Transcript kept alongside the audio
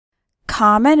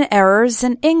Common errors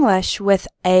in English with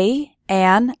a,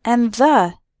 an, and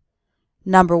the.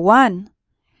 Number 1.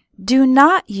 Do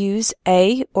not use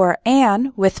a or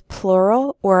an with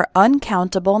plural or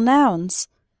uncountable nouns.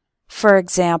 For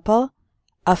example,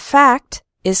 a fact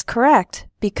is correct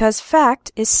because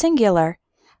fact is singular,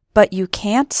 but you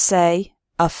can't say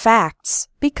a facts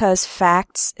because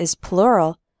facts is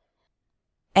plural.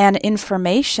 An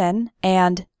information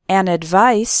and an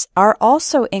advice are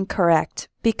also incorrect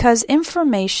because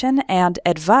information and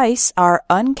advice are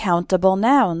uncountable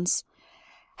nouns.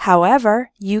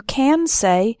 However, you can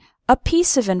say a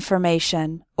piece of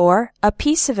information or a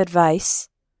piece of advice.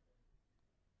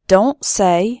 Don't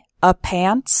say a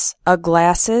pants, a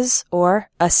glasses, or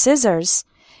a scissors.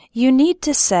 You need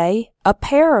to say a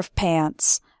pair of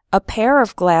pants, a pair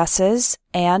of glasses,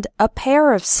 and a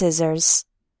pair of scissors.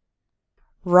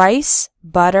 Rice,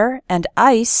 butter, and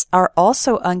ice are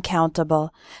also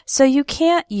uncountable, so you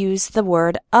can't use the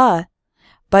word a,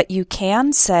 but you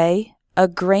can say a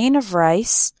grain of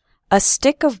rice, a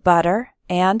stick of butter,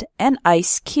 and an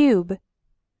ice cube.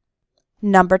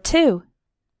 Number 2.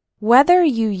 Whether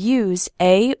you use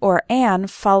a or an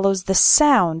follows the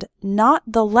sound, not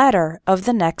the letter of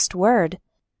the next word.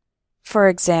 For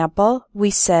example, we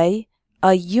say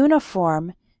a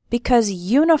uniform because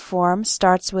uniform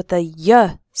starts with a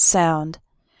y sound,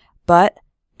 but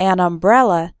an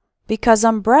umbrella because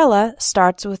umbrella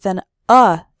starts with an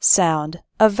a sound,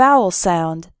 a vowel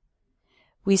sound.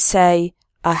 We say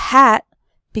a hat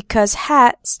because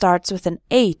hat starts with an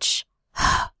h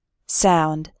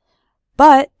sound,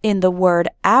 but in the word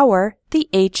hour, the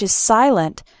h is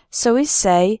silent, so we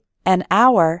say an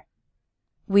hour.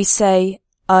 We say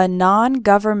a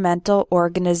non-governmental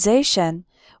organization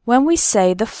when we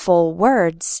say the full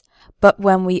words, but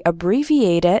when we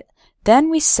abbreviate it, then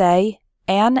we say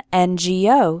an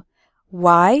NGO.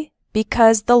 Why?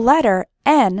 Because the letter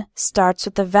N starts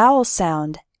with the vowel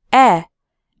sound, an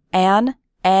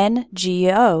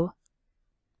NGO.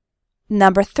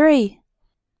 Number 3.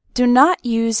 Do not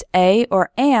use a or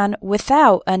an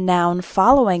without a noun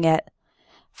following it.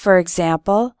 For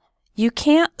example, you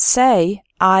can't say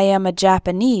I am a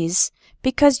Japanese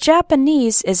because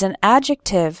Japanese is an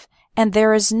adjective and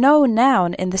there is no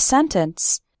noun in the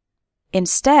sentence.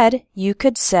 Instead, you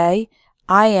could say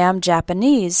I am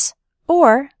Japanese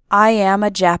or I am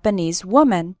a Japanese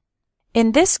woman.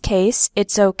 In this case,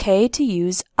 it's okay to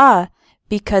use a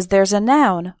because there's a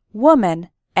noun, woman,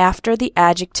 after the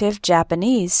adjective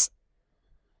Japanese.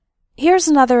 Here's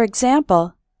another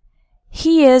example.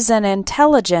 He is an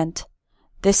intelligent.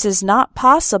 This is not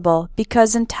possible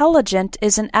because intelligent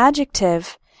is an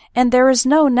adjective and there is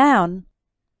no noun.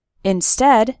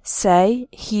 Instead, say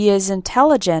he is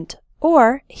intelligent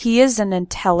or he is an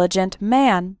intelligent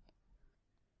man.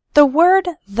 The word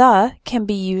the can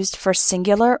be used for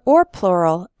singular or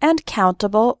plural and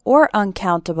countable or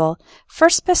uncountable for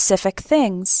specific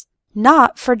things,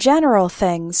 not for general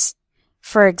things.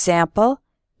 For example,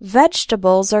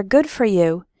 vegetables are good for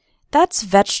you. That's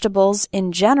vegetables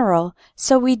in general,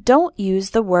 so we don't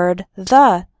use the word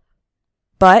the.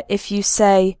 But if you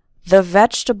say, the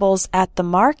vegetables at the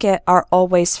market are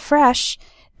always fresh,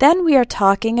 then we are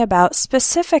talking about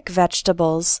specific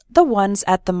vegetables, the ones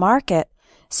at the market,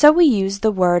 so we use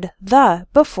the word the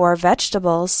before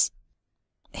vegetables.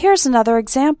 Here's another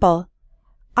example.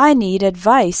 I need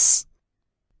advice.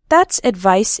 That's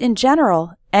advice in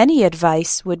general. Any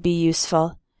advice would be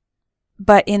useful.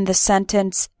 But in the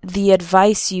sentence, the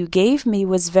advice you gave me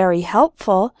was very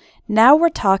helpful, now we're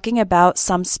talking about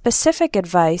some specific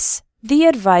advice, the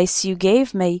advice you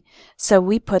gave me, so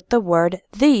we put the word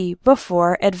the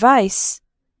before advice.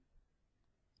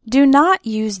 Do not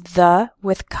use the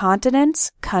with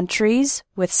continents, countries,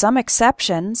 with some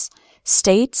exceptions,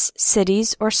 states,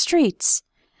 cities, or streets.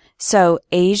 So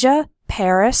Asia,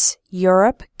 Paris,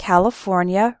 Europe,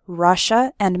 California,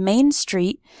 Russia, and Main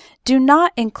Street do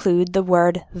not include the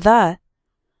word the.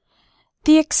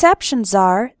 The exceptions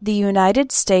are the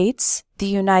United States, the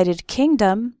United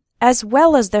Kingdom, as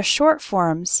well as their short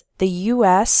forms, the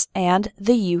US and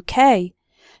the UK,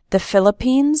 the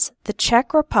Philippines, the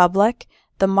Czech Republic,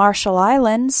 the Marshall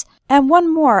Islands, and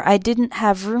one more I didn't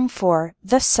have room for,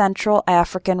 the Central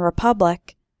African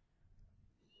Republic.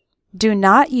 Do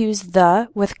not use the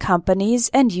with companies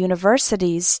and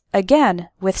universities, again,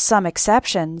 with some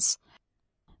exceptions.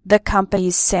 The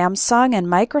companies Samsung and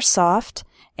Microsoft,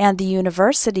 and the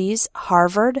universities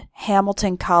Harvard,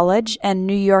 Hamilton College, and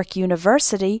New York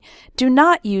University do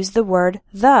not use the word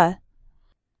the.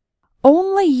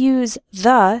 Only use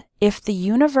the if the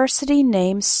university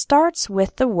name starts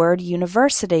with the word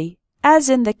university, as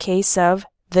in the case of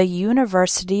the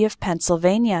University of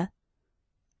Pennsylvania.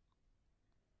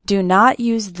 Do not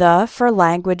use the for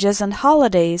languages and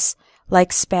holidays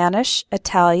like Spanish,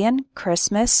 Italian,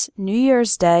 Christmas, New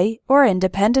Year's Day, or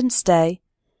Independence Day.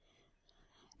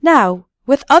 Now,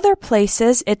 with other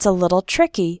places it's a little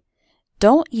tricky.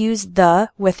 Don't use the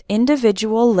with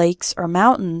individual lakes or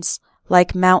mountains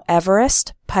like Mount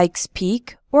Everest, Pikes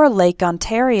Peak, or Lake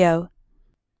Ontario.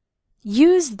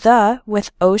 Use the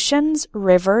with oceans,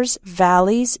 rivers,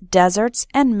 valleys, deserts,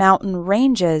 and mountain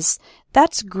ranges.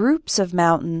 That's groups of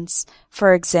mountains.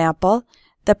 For example,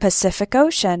 the Pacific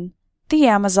Ocean, the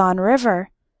Amazon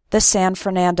River, the San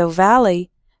Fernando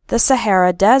Valley, the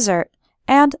Sahara Desert,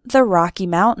 and the Rocky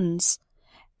Mountains,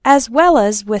 as well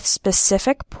as with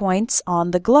specific points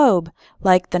on the globe,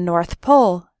 like the North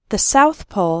Pole, the South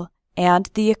Pole, and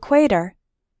the equator.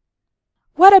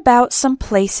 What about some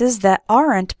places that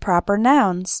aren't proper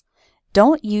nouns?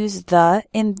 Don't use the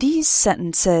in these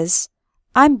sentences.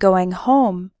 I'm going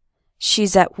home.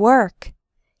 She's at work.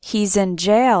 He's in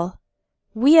jail.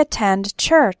 We attend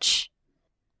church.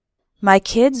 My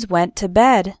kids went to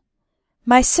bed.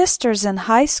 My sister's in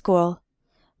high school.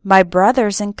 My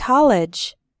brother's in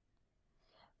college.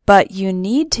 But you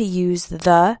need to use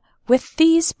the with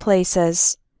these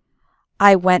places.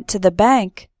 I went to the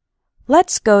bank.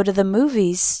 Let's go to the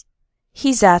movies.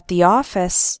 He's at the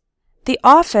office. The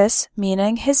office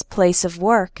meaning his place of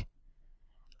work.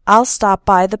 I'll stop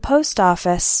by the post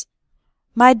office.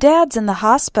 My dad's in the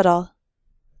hospital.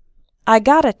 I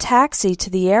got a taxi to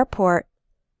the airport.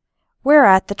 We're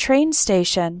at the train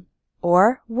station,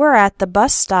 or we're at the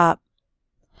bus stop.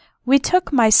 We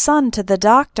took my son to the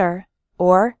doctor,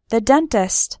 or the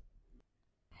dentist.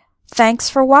 Thanks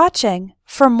for watching.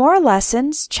 For more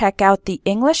lessons, check out the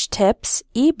English tips,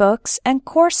 ebooks, and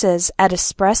courses at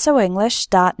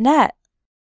espressoenglish.net.